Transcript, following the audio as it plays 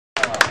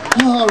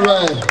All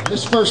right,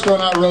 this first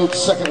one I wrote,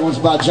 second one's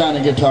by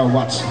Johnny Guitar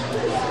Watson. 1,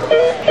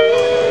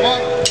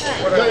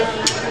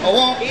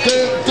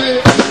 2,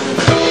 3.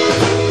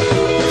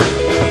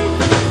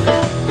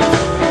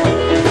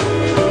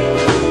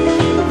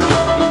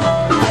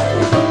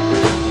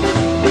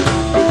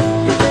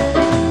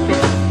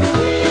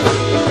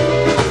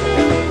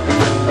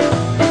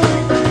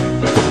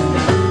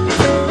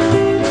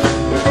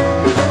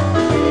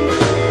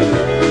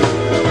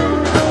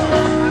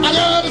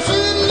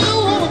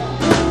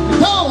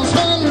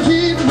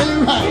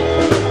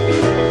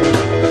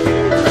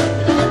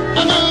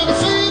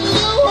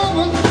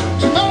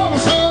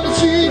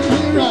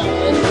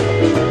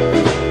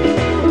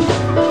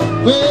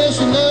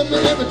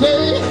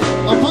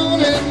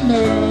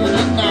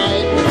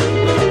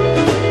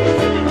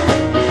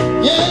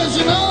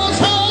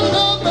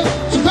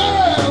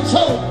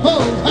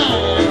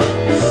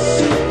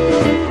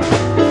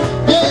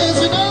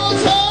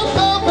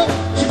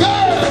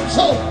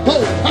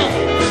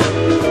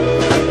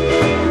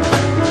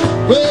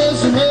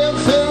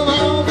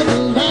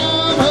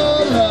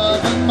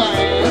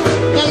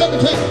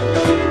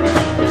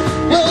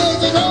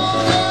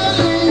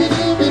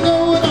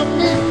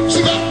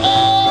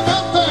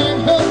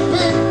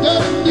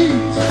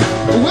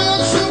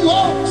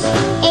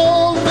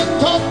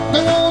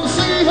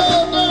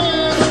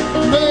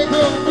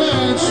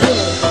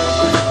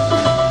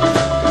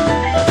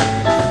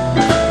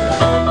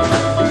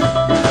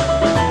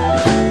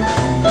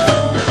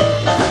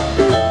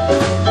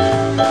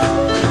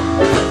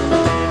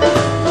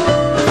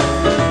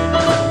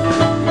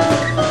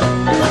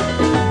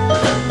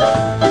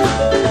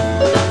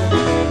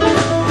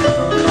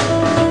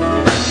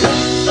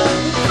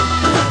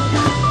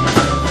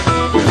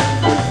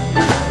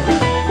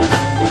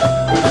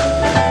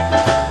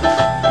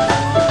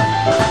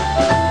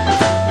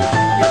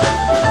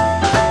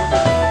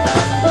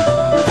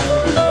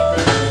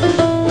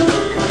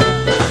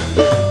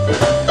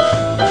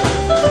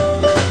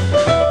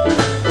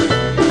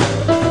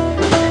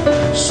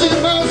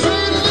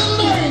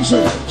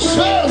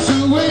 Swells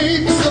her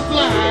wings to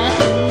fly.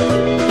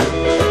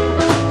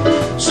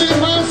 See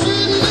my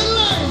sweet little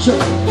angel,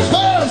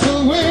 swells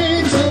her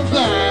wings to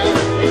fly.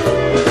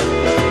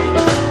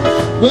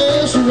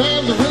 Well, she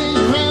ran